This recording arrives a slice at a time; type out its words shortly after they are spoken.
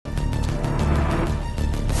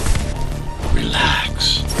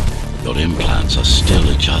Your implants are still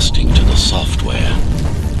adjusting to the software.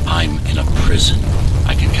 I'm in a prison.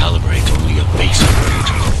 I can calibrate only a basic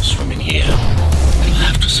protocols from in here. It'll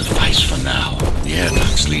have to suffice for now. The air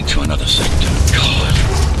ducts lead to another sector. God,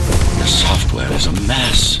 the software is a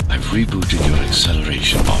mess. I've rebooted your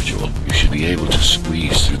acceleration module. You should be able to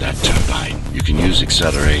squeeze through that turbine. You can use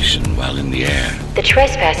acceleration while in the air. The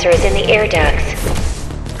trespasser is in the air ducts.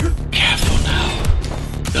 Careful now.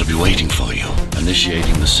 They'll be waiting for you.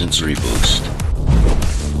 Initiating the sensory boost.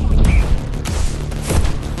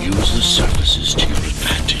 Use the surfaces to your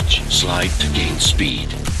advantage. Slide to gain speed.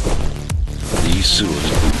 These sewers...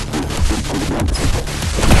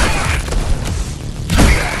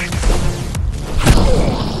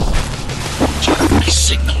 Check my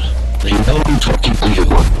signal. They know I'm talking to you.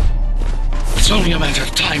 It's only a matter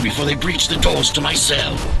of time before they breach the doors to my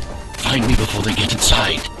cell. Find me before they get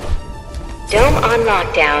inside. Dome on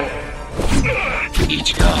lockdown.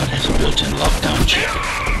 Each guard has a built-in lockdown chip.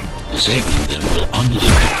 Disabling them will unlock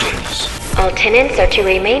the doors. All tenants are to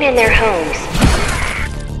remain in their homes.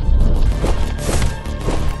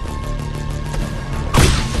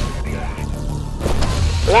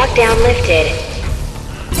 Lockdown lifted.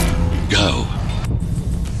 Go.